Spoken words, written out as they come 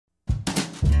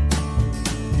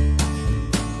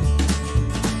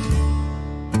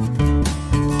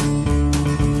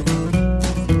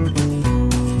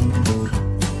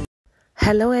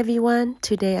Hello everyone,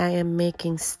 today I am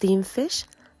making steam fish,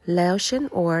 Laotian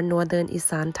or Northern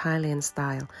Isan Thailand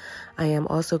style. I am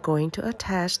also going to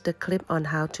attach the clip on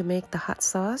how to make the hot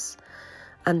sauce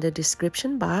on the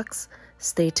description box.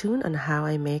 Stay tuned on how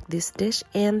I make this dish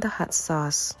and the hot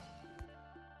sauce.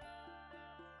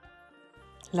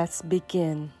 Let's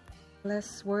begin.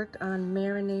 Let's work on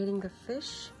marinating the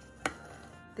fish.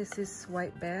 This is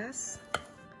white bass.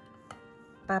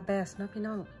 Pa bass, no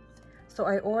pinong. So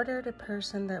I ordered a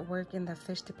person that worked in the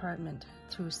fish department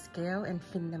to scale and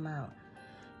fin them out.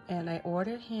 And I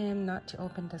ordered him not to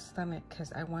open the stomach because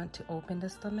I want to open the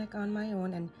stomach on my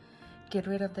own and get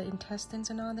rid of the intestines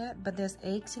and all that. But there's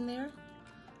eggs in there.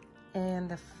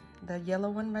 And the yellow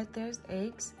one right there is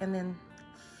eggs. And then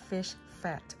fish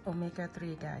fat,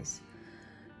 omega-3 guys.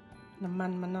 น้ำมั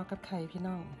นมันนอกกับไข่พี่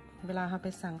น้องเวลาเราไป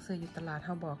สั่งซื้ออยู่ตลาดเร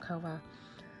าบอกเขาว่า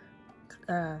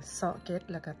เสาะเกล็ด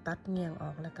แล้วก็ตัดเงี่ยงอ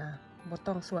อกแล้วก็บ่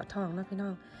ต้องสวดท้องเนาะพี่น้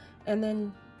อง and then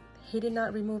he did not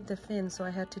remove the fin, so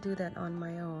I had to do that on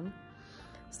my own.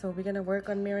 So we're gonna work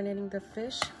on marinating the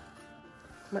fish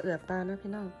มาเอือบปลาเนาะ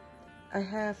พี่น้อง I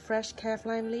have fresh calf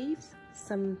lime leaves,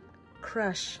 some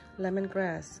crushed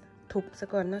lemongrass ทุบซะ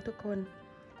ก่อนนะทุกคน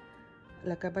แ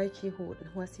ล้วก็ใบขี้หูด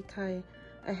หัวสิไข่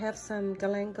I have some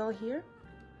galangal here,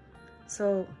 so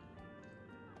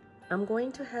I'm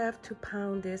going to have to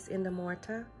pound this in the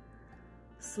mortar.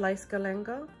 Sliced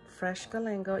galangal, fresh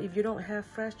galangal. If you don't have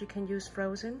fresh, you can use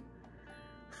frozen.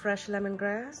 Fresh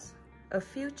lemongrass, a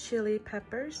few chili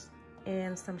peppers,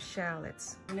 and some shallots.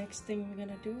 Next thing we're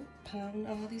gonna do, pound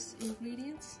all these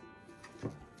ingredients.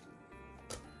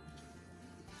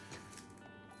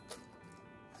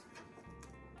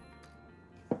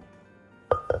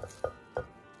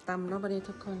 Tam no bani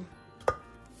ทุกคน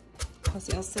เขาสิ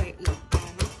เอาใส่อีก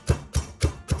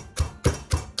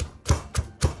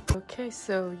Okay,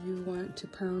 so you want to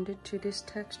pound it to this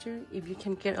texture. If you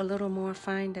can get a little more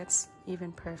fine, that's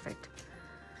even perfect.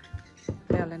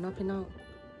 แล้วเนาะพี่น้อง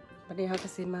บัดนี้เราก็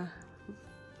สิมา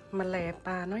แหล่ป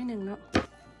ลาน้อยหนึ่งเนาะ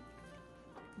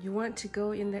You want to go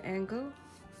in the angle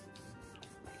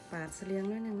ปาดเสลียง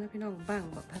น้อยหนึ่งนะพี่น้องบัง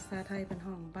แบบภาษาไทยเป็น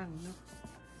ห้องบังเนาะ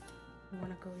You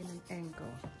want to go in an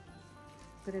angle.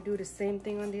 Gonna do the same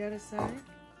thing on the other side.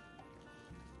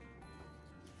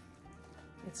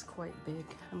 It's quite big.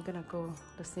 I'm gonna go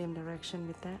the same direction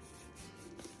with that.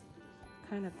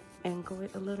 Kind of angle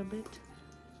it a little bit.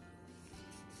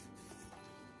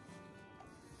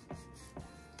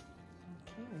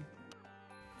 Okay.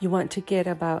 You want to get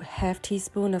about half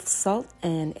teaspoon of salt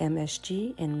and MSG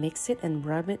and mix it and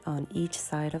rub it on each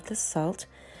side of the salt.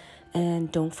 And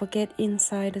don't forget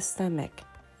inside the stomach.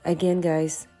 Again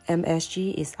guys, MSG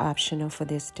is optional for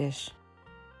this dish.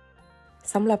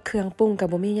 สำหรับเครื่องปรุงกับ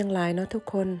บ่มีหยังหลายเนาะทุก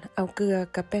คนเอาเกลือ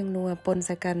กับแป้งนัวปนใ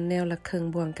ส่กันแนวละครึ่ง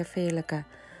บวงกาแฟแล้วก็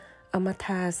เอามาท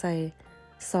าใส่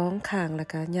2ข้างแล้ว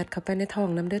ก็ยัดเข้าไปในท้อง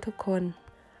นำเด้อทุกคน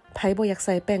ไผบ่อยากใ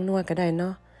ส่แป้งนัวก็ได้เนา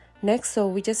ะ Next, so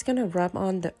we just gonna rub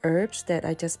on the herbs that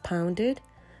I just pounded.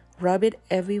 Rub it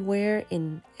everywhere in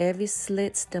every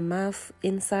slits the mouth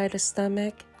inside the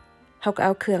stomach. เฮาก็เอ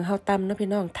าเครื่องเฮาตำเนาะพี่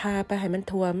น้องทาไปให้มัน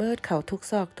ทั่วเมิดเข้าทุก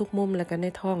ซอกทุกมุมแล้วก็ใน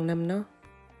ท้องนำเนาะ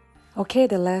Okay,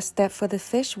 the last step for the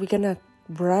fish, we're gonna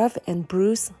rub and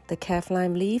bruise the calf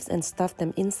lime leaves and stuff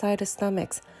them inside the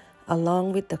stomachs, along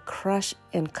with the crushed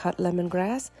and cut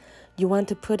lemongrass. You want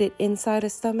to put it inside the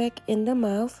stomach, in the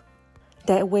mouth.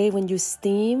 That way, when you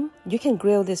steam, you can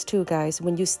grill this too, guys.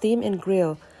 When you steam and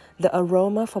grill, the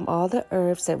aroma from all the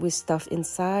herbs that we stuff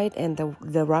inside and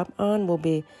the rub on will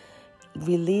be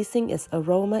releasing its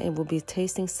aroma and will be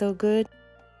tasting so good.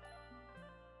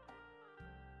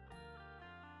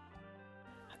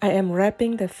 I am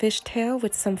wrapping the fish tail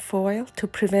with some foil to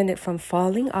prevent it from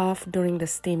falling off during the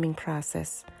steaming process.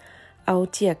 เอา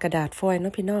เจียกระดาษฟอยล์เนา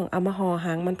ะพี่น้องเอามาห่อห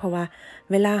างมันเพราะว่า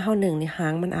เวลาเฮานึ่งนี่หา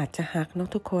งมันอาจจะหักเนาะ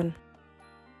ทุกคน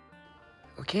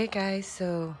Okay guys, so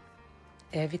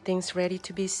everything's ready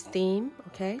to be steamed,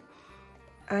 okay?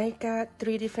 I got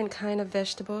 3 different kind of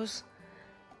vegetables.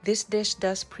 This dish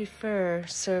does prefer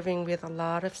serving with a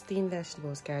lot of steamed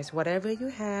vegetables, guys. Whatever you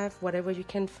have, whatever you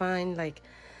can find, like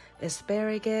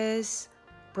asparagus,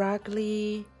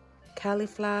 broccoli,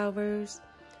 cauliflowers,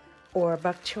 or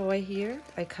bok choy here.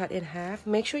 I cut in half.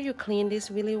 Make sure you clean this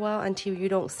really well until you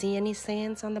don't see any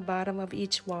sands on the bottom of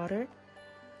each water.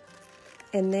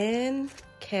 And then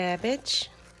cabbage.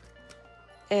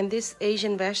 And this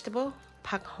Asian vegetable,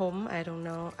 pak hom, I don't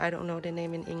know the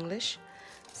name in English.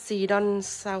 Sidon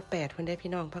sao pet when they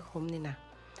pinong pak hom ni na.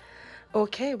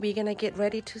 Okay, we're gonna get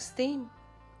ready to steam.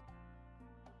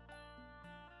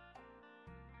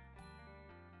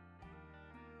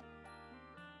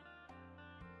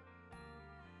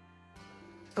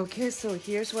 Okay, so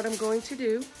here's what I'm going to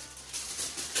do.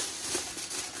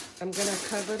 I'm gonna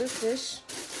cover the fish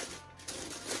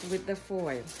with the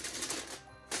foil.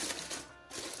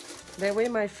 That way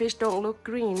my fish don't look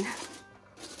green.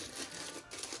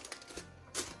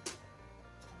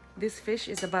 This fish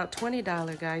is about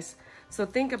 $20, guys. So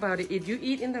think about it. If you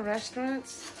eat in the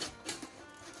restaurants,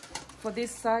 for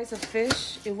this size of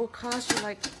fish, it will cost you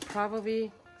like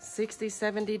probably $60,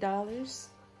 $70.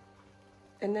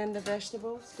 And then the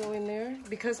vegetables go in there.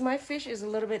 Because my fish is a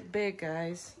little bit big,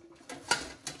 guys.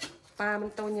 ปลามั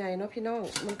นตัวใหญ่เนาะพี่น้อง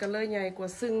มันก็เลยใหญ่กว่า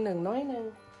ซึ่งหนึ่งน้อยหนึ่ง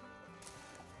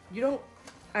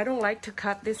I don't like to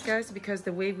cut this, guys, because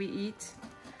the way we eat,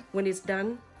 when it's done,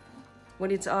 when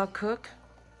it's all cooked,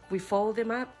 we fold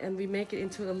them up and we make it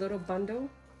into a little bundle.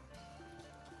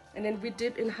 And then we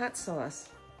dip in hot sauce.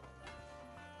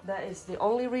 That is the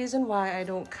only reason why I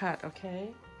don't cut, okay?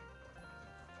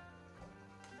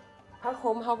 ผักข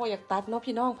มเขาบ่อยากตัดเนาะ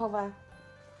พี่น้องเพราะว่า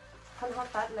คันเขา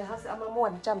ตัดเลยเขาจะเอามาม้ว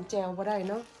นจำแจวบ่ได้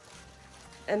เนาะ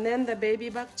And then the baby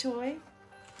bok choy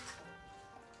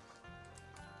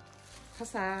ภ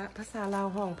าษาลาว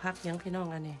ห้องพักยังพี่น้อง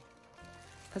อันนี้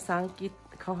ภาษาอังกฤษ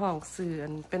เขาห้องสื่อ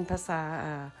เป็นภาษา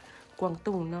กวาง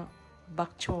ตุ้งเนาะ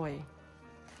bok choy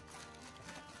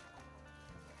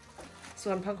ส่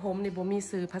วนผักขมนี่บ่มี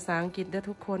สื่อภาษาอังกฤษเด้อ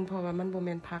ทุกคนเพราะว่ามันบ่แ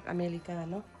ม่นผักอเมริกา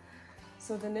เนาะ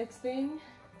So the next thing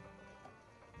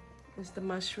is the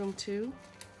mushroom too.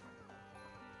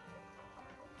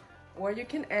 Or you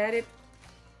can add it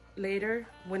later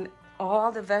when all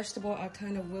the vegetables are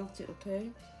kind of wilted, okay?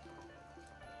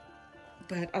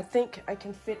 But I think I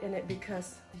can fit in it because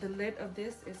the lid of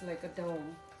this is like a dome.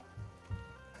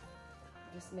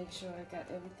 Just make sure I got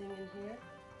everything in here.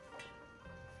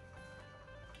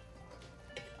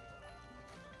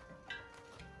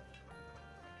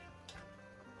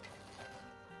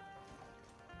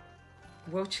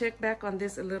 We'll check back on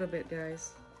this a little bit, guys.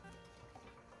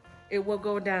 It will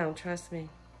go down, trust me.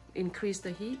 Increase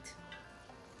the heat.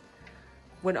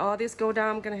 When all this go down,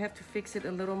 I'm gonna have to fix it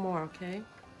a little more, okay?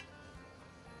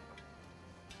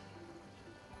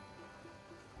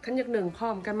 ขันยักหนึ่งพร้อ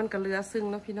มกันมันก็เหลือซึ่ง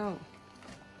เนาะพี่น้อง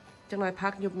จังหน่อยพั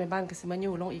กยุบในบ้านก็สิมาอ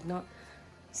ยู่ลงอีกเนาะ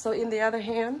So in the other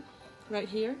hand, right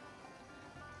here,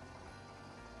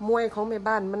 มวยของแม่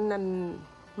บ้าน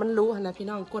มันรู้นะพี่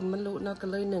น้องก้นมันรู้เนาะก็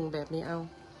เลยหนึ่งแบบนี้เอา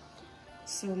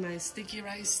So my sticky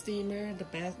rice steamer,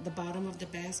 the bottom of the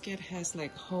basket has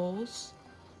like holes.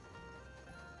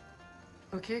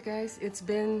 Okay, guys, it's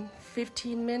been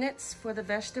 15 minutes for the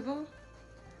vegetable,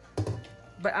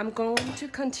 but I'm going to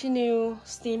continue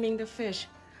steaming the fish.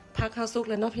 พักข้าวสุก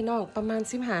แล้วเนาะพี่น้องประมาณ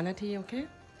15 นาที okay?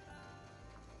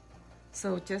 So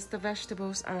just the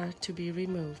vegetables are to be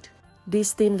removed. These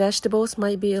steamed vegetables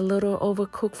might be a little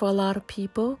overcooked for a lot of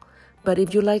people, but if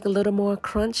you like a little more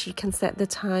crunch, you can set the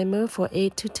timer for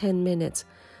 8 to 10 minutes.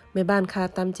 แม่บ้านคา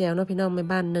ตำแจวเนาะพี่น้องแม่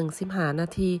บ้าน15 นา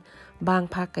ทีบาง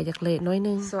พักก็อยากเละน้อย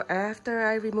นึง So after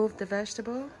I remove the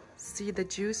vegetable, see the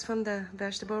juice from the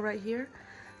vegetable right here?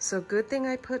 So good thing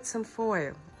I put some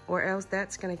foil, or else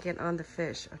that's gonna get on the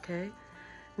fish, okay?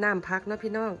 น้ำพักเนาะ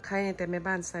พี่น้องใครแต่แม่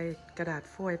บ้านใส่กระดาษ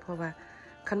โฟยเพราะว่า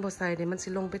คันบ่ใส่เนี่ยมันสิ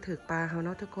ลงไปถึกปลาเฮาเน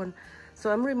าะทุกคน So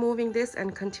I'm removing this and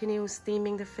continue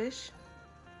steaming the fish.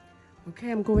 Okay,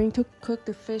 I'm going to cook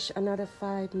the fish another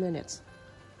 5 minutes.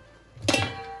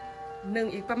 นึ่ง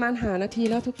อีกประมาณ5 นาที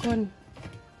แล้วทุกคน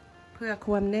เพื่อค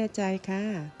วามแน่ใจค่ะ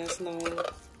That's long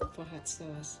for hot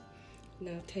sauce.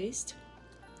 Now taste.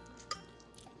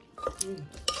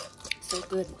 So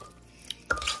good.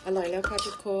 อร่อยแล้วค่ะ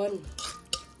ทุกคน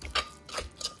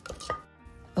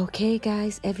Okay,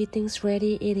 guys, everything's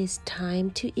ready. It is time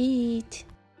to eat.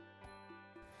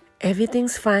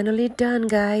 Everything's finally done,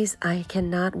 guys. I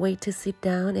cannot wait to sit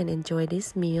down and enjoy this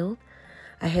meal.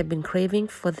 I have been craving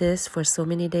for this for so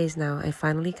many days now. I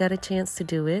finally got a chance to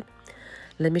do it.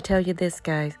 Let me tell you this,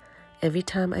 guys. Every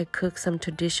time I cook some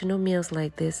traditional meals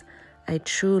like this, I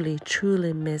truly,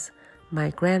 truly miss my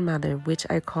grandmother, which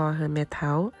I call her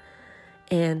Metao,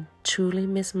 and truly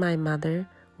miss my mother,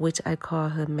 which I call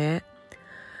her Mat.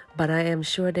 But I am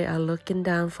sure they are looking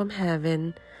down from heaven,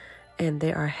 and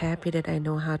they are happy that I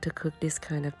know how to cook this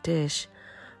kind of dish.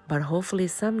 But hopefully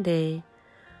someday,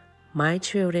 my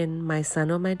children, my son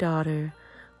or my daughter,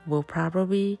 will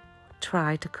probably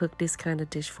try to cook this kind of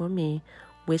dish for me,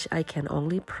 which I can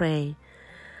only pray.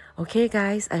 Okay,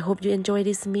 guys, I hope you enjoy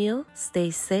this meal. Stay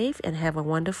safe and have a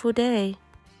wonderful day.